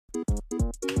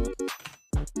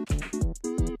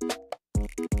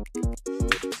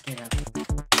Get up.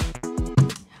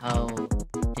 How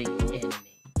do you animate?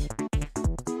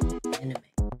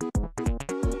 Animate.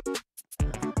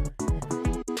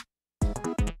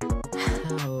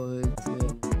 How to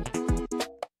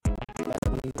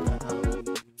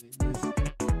animate?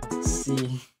 See.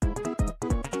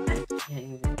 I can't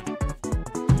even.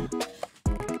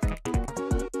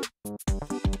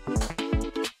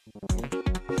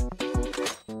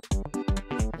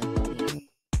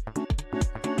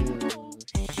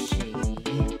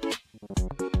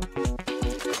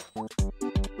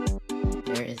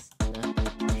 There is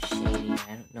nothing shady. I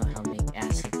don't know how to make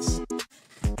assets.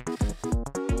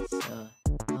 So,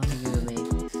 how do you make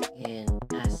an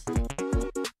asset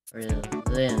or a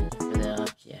lens for the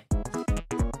object?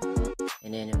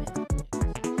 An animate object.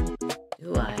 Do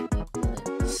I make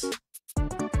limbs?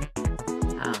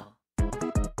 How?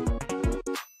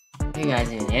 You guys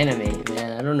can animate, man.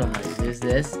 I don't know how to use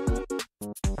this.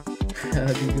 How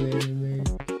do you animate?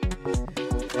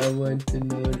 I want to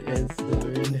know an answer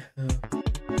right now.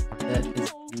 That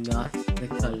is not the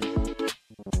color.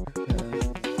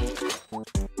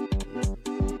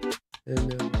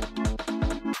 No.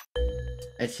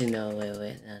 Actually, no,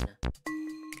 wait, no.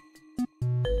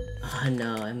 Oh no,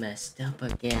 I messed up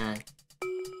again.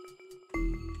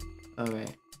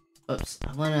 Alright. Oops,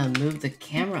 I wanna move the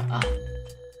camera up.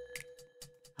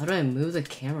 How do I move the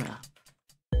camera up?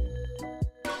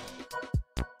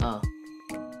 Oh.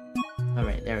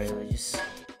 Alright, there we go. Just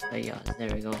yaws. There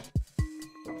we go.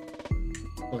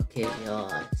 Okay,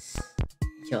 yaws.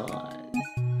 Yaws.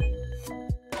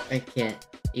 I can't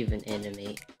even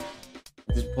animate.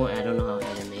 At this point, I don't know how to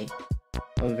animate.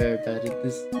 I'm very bad at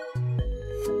this.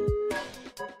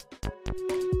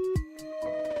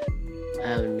 I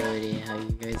have no idea how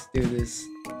you guys do this.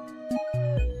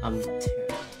 I'm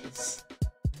terrible at this.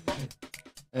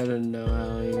 I don't know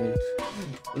how even.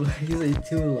 Why is it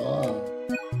too long?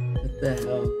 What the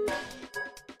hell?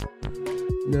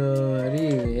 No, I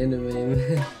didn't even animate,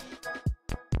 man.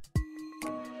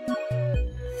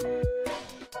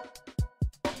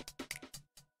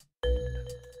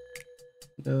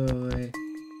 No way.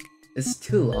 It's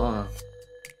too long.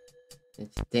 Did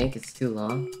you think it's too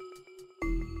long?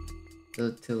 A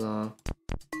little too long.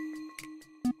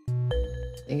 I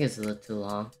think it's a little too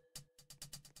long.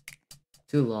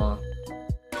 Too long.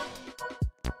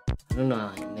 I don't know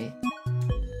how to animate.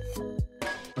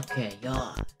 Okay,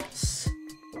 yaws.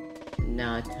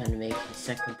 Now it's time to make the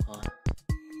second part.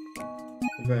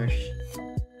 Brush.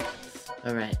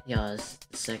 Alright, yaws.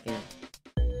 The second.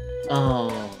 Oh.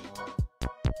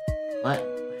 What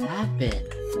happened?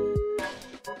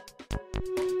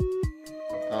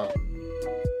 Oh.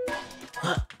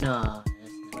 What? No,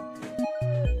 that's not good.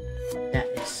 That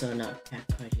is so not cat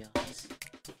card, yaws.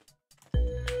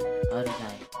 How did I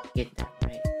get that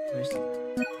right first?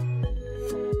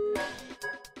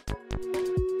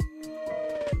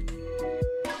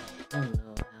 I don't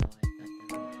know how I got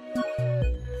that right.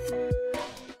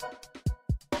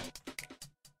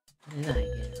 How did I get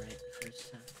it right the first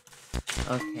time?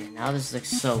 Okay, now this looks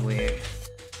so weird.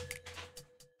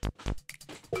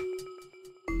 How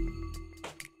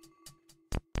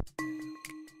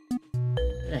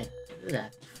did I do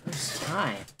that the first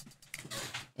time?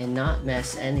 And not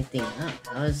mess anything up?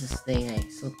 How is this thing like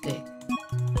so thick?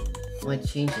 I want to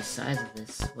change the size of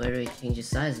this. Where do I change the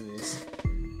size of this?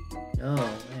 No,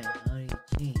 wait, how do you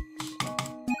change?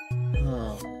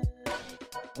 Oh.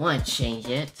 I want to change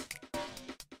it.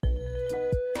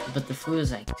 But the food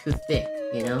is like too thick,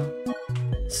 you know?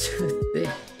 It's too thick.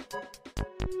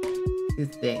 Too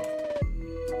thick.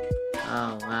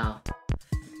 Oh wow.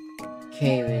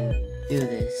 Can't even do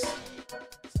this.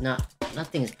 It's not,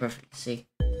 nothing is perfect, see?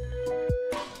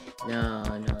 No.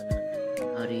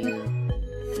 How do you,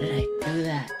 how did I do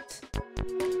that?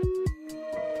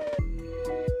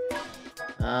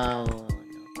 Oh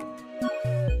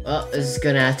no. Oh, this is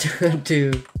gonna have to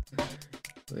do.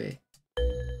 Wait.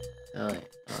 Oh wait.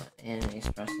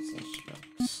 Animate processing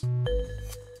strokes.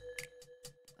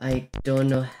 I don't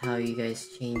know how you guys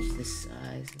change the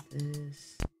size of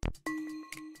this.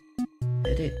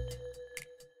 Edit.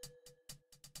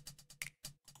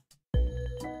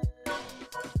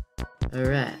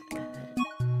 Alright.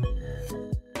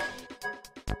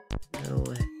 No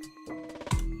way.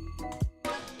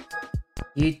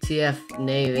 UTF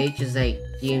negative H is like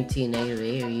GMT negative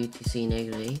A or UTC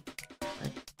negative A.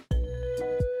 What?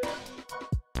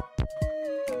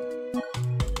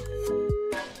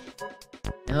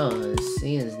 No, this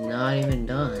scene is not even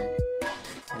done.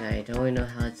 And I don't even know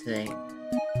how to like...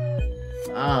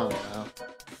 Oh well.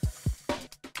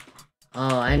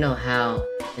 Oh, I know how.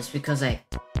 It's because oh,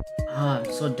 I'm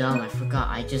so dumb. I forgot.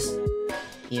 I just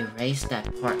erased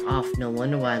that part off. No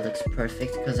wonder why it looks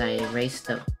perfect, because I erased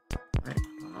the part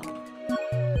off.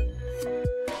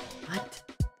 What?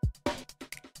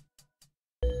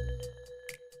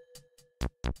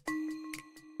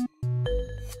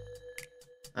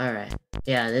 Alright.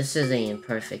 Yeah, this isn't even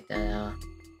perfect at all.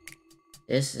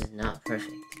 This is not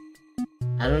perfect.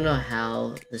 I don't know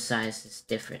how the size is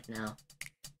different now.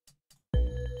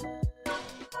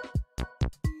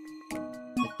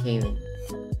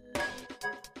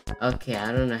 Okay,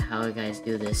 I don't know how you guys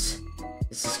do this.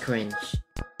 This is cringe.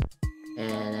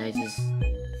 And I just...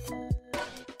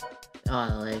 Oh,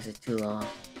 the legs are too long.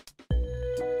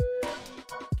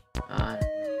 God.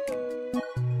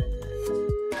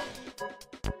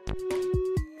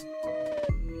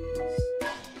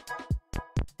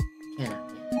 Cannot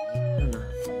animate. I don't know how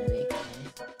to animate,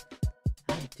 guys.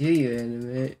 How do you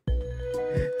animate?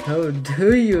 How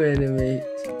do you animate?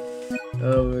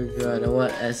 Oh my god, I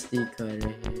want SD card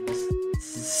right here.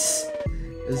 This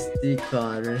SD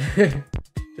card right here.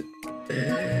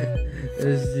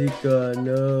 SD card,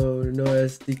 no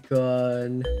SD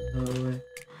card.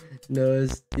 No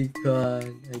SD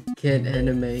card. I can't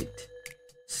animate.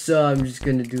 So I'm just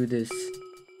gonna do this.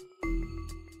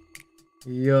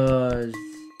 Yes.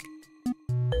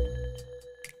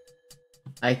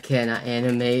 I cannot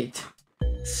animate.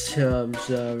 So I'm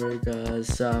sorry guys.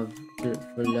 Sorry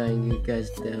for letting you guys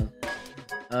down.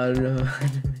 I don't know how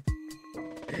to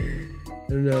I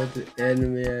don't know how to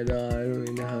animate at all. I don't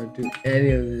even know how to do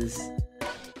any of this.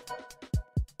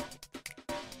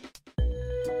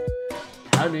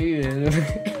 How do you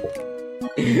animate?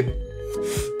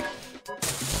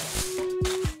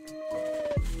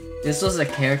 This was a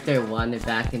character I wanted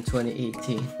back in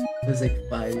 2018. It was like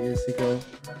 5 years ago.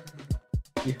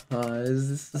 Because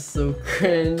this is so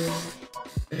cringe.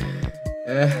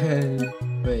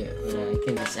 Wait, I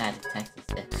can just add a text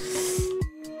instead.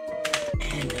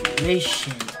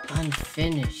 Animation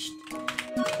unfinished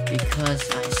because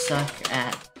I suck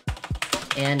at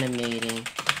animating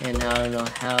and I don't know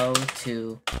how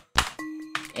to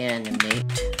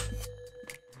animate.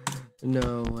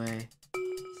 No way.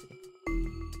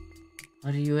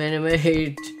 How do you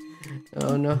animate?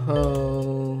 Oh no,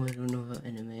 I don't know how to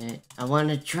animate. I want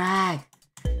to drag.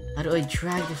 How do I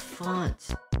drag the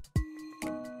font?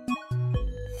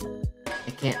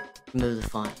 I can't move the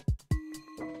font.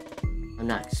 I'm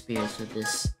not experienced with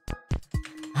this.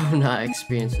 I'm not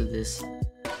experienced with this.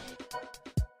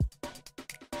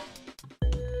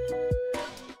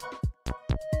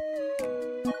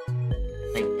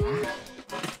 Like that?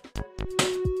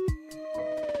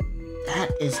 That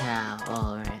is how.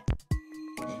 Alright.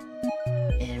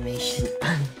 Animation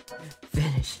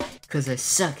unfinished. Because I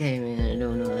suck at animating. I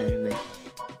don't know how to make.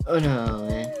 Oh no,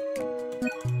 man.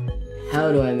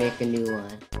 How do I make a new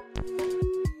one?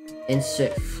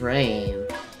 Insert frame.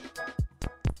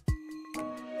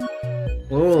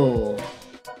 Oh,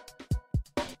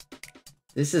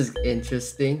 this is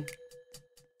interesting.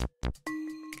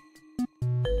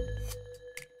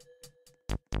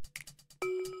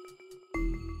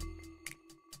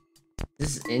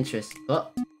 This is interesting. Oh,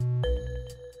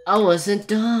 I wasn't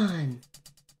done.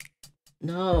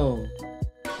 No,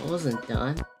 I wasn't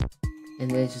done. And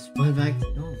then it just went back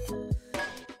to normal.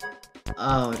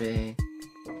 Oh dang.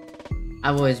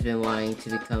 I've always been wanting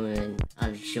to become an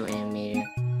visual animator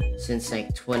since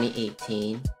like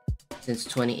 2018. Since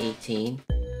 2018.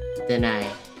 Then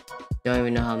I don't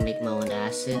even know how to make my own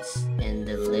assets, and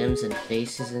the limbs and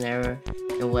faces and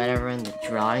whatever, and the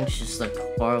drawings just look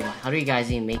horrible. How do you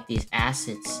guys even make these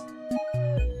assets?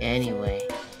 Anyway,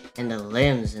 and the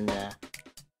limbs and the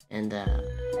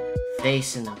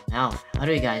face and the mouth. How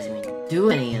do you guys even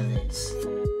do any of this?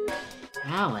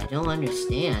 How? I don't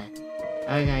understand.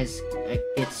 How you guys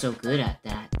get so good at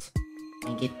that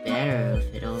and get better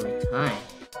with it over time?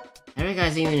 How do you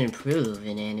guys even improve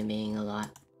in animating a lot?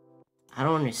 I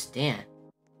don't understand.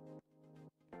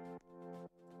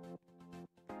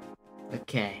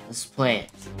 Okay, let's play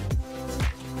it.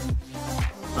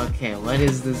 Okay, what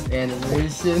is this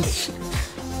animation?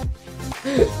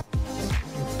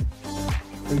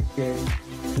 Okay,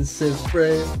 insert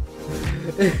frame.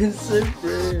 Insert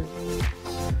frame.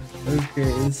 Okay,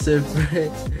 insert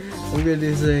frame. I'm gonna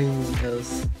do something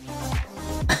else.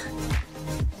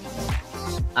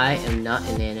 I am not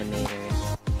an animator.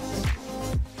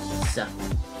 So,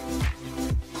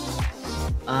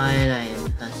 and I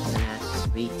am thus gonna have to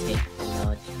retake the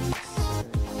knowledge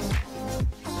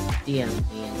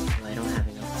DMV, so I don't have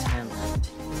enough time left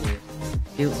to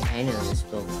do any of this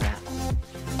bull crap.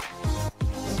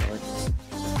 So I'll just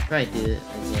try to do it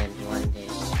again one day.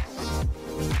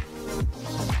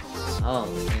 Oh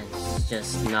man, this is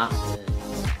just not good.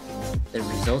 The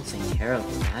results are terrible.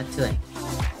 I have to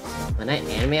when I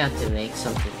animate, I have to make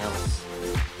something else.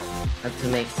 I have to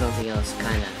make something else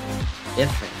kind of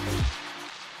different.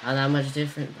 Not that much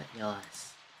different, but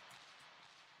yes.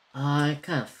 Oh, it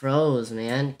kind of froze,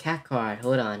 man. Cat card.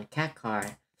 Hold on. Cat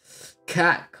card.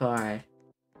 Cat card.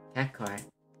 Cat card.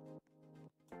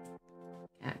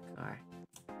 Cat card.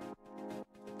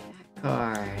 Cat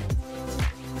card.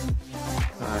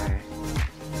 Card.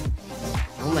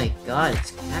 Oh my god,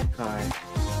 it's cat card.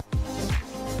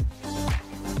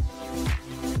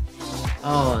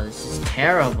 Oh, this is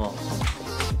terrible.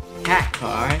 Cat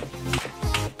card.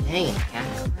 Dang it, cat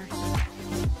card.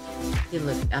 You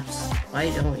look why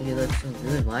don't you look so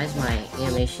good? Why is my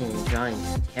animation and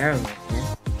drawings terrible,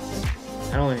 man?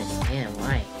 I don't understand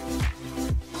why.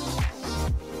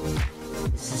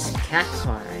 This is cat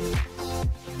card.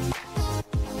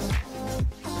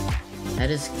 That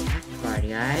is cat card,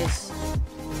 guys.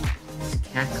 It's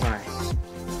cat card.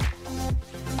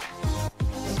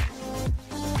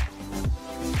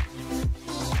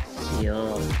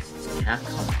 Yo, it's cat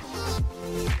card.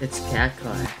 It's cat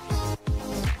card.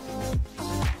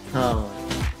 Oh.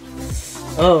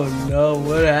 Oh no,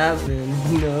 what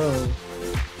happened? No.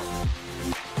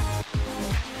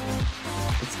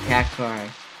 It's cat card.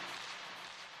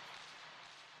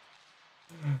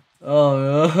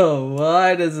 Oh no,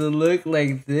 why does it look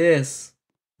like this?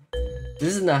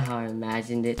 This is not how I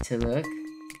imagined it to look.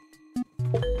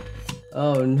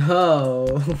 Oh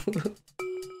no.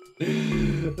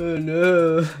 Oh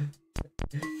no.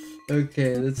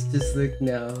 Okay, let's just look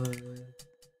now.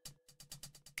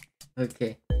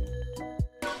 Okay.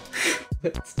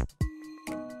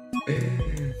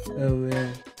 Oh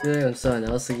man. I feel like I'm someone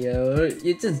else again.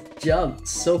 It just jumped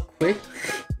so quick.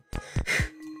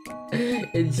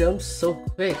 It jumps so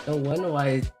quick. No wonder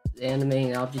why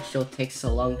animating an object show takes a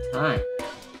long time.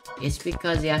 It's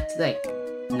because you have to like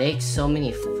make so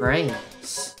many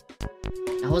frames.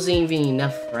 That wasn't even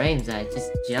enough frames, that it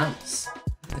just jumps.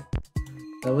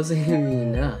 That wasn't even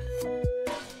enough.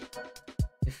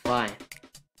 Okay, fine.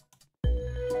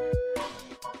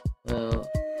 Well,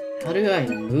 how do I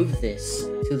move this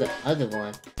to the other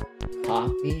one?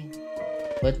 Copy,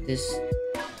 put this,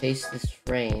 paste this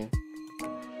frame.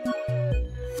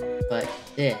 But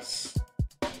this.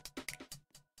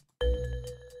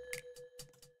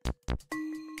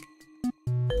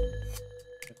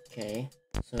 Okay,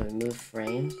 so remove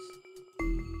frames.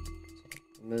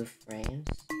 Remove frames.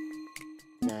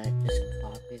 Now just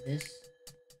copy this.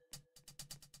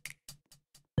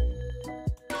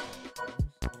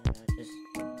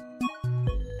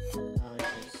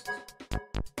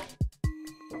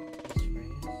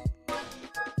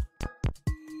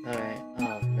 Alright,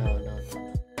 oh no.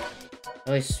 I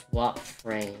always swap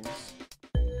frames.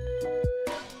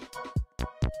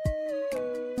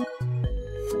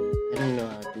 I don't know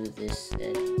how to do this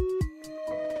then.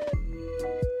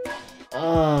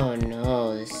 Oh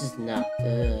no, this is not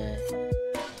good.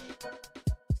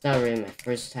 It's not really my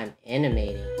first time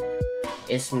animating.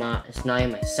 It's not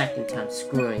even my second time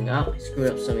screwing up. I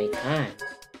screwed up so many times.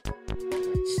 I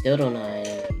still don't know how to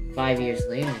animate. 5 years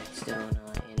later, I still don't know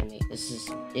how to animate. This is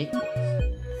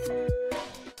ridiculous.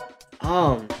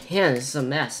 Oh man, this is a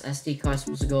mess. SD card's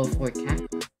supposed to go for a cat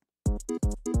card.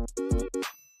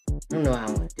 I don't know how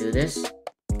I'm gonna do this.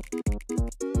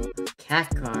 Cat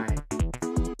card.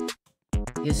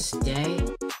 You stay?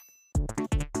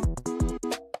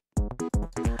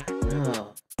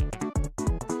 No.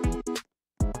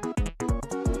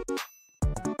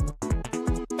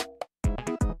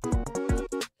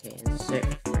 Okay, insert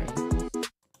frame.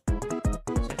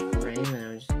 Insert frame, and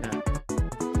I'm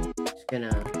just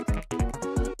gonna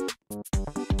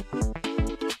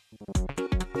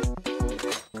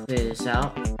clear this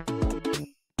out.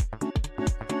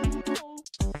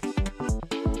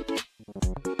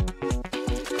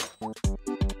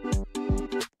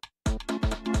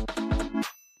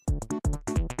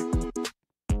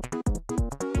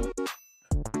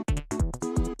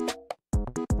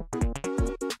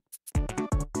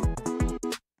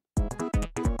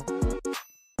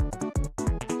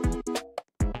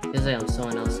 Feels like I'm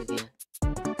someone else again. No.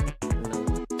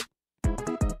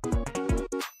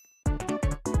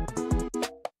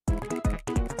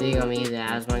 I think I'm either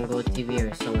Asmon Gold TV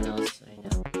or someone else right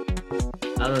now.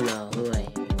 I don't know who I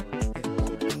am.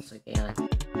 Someone else again.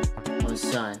 Oh,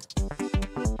 son.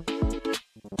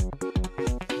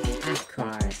 Cat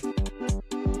card.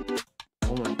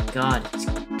 Oh my god.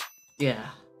 Yeah.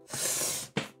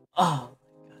 Oh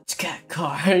my god. It's cat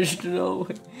card. No.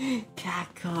 Cat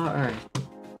card.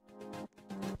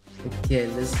 Okay,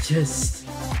 let's just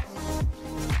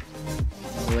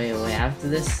after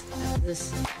this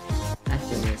is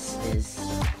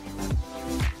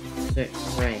certain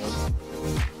frame.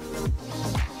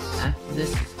 After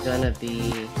this is gonna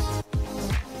be.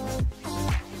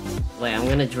 Wait, I'm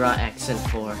gonna draw X and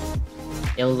 4.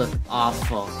 It'll look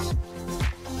awful,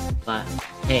 but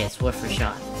hey, it's worth a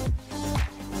shot.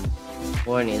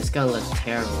 Warning, it's gonna look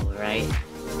terrible, right?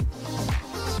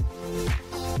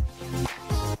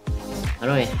 I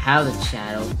don't even have the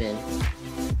chat open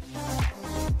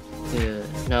to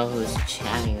know who's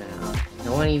chatting or not.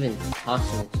 No one even talks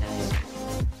in the chat.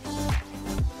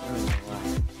 I don't know why.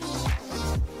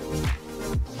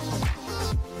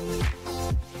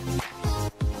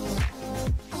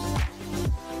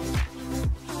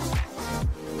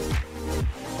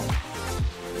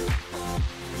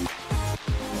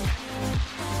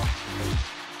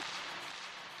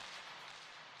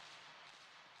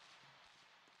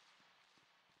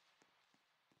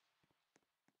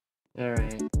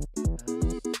 Alright.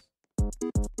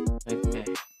 Okay.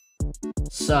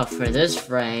 So for this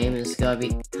frame, it's gonna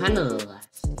be kind of the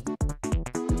last scene.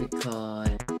 It'll be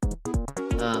called.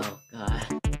 Oh god.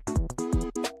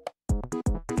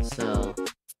 So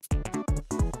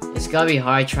it's gonna be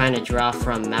hard trying to draw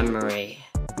from memory.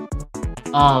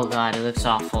 Oh god, it looks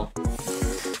awful.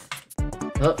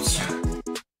 Oops.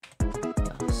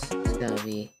 It's gonna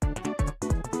be.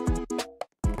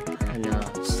 Oh no,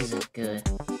 this isn't good.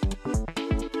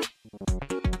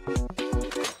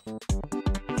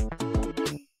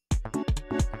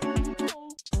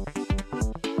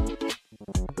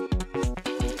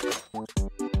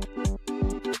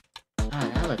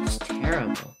 Looks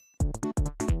terrible.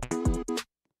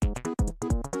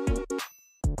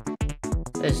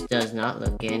 This does not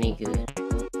look any good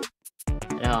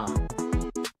at all.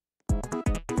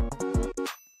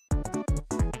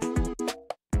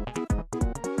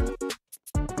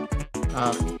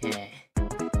 Okay.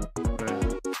 Bro.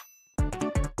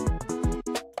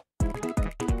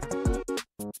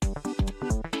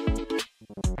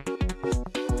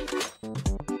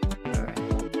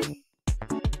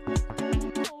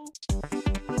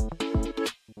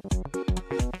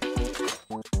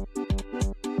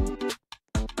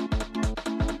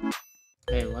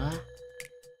 Wait, what?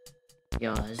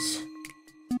 Yours.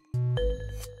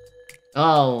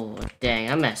 Oh,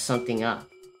 dang, I messed something up.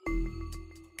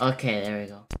 Okay, there we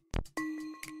go.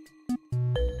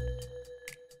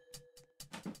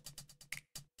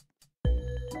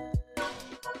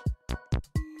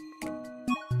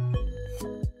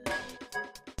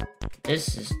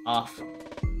 This is awful.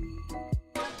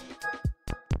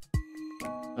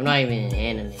 I'm not even an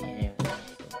anime.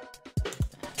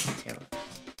 Terrible.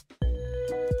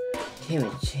 Can't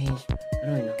even change. I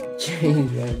don't even know how to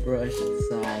change my brush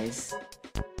size.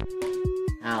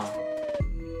 Ow.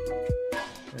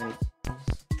 Right.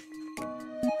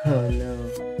 Oh no.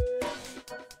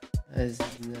 That's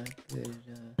not good.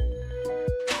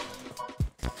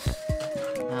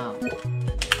 Ow.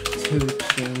 To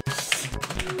change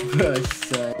brush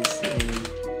size in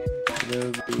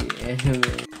Adobe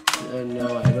Animate. Oh no,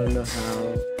 I don't know how.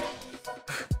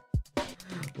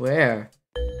 Where?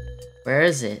 Where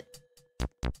is it?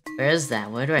 Where is that?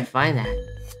 Where do I find that?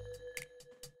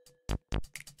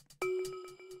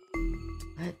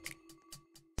 What?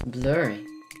 It's blurry.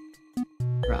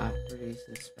 Properties,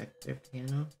 inspector,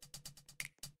 piano.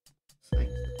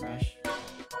 Select the brush.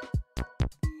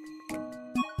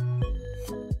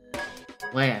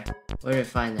 Where? Where do I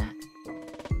find that?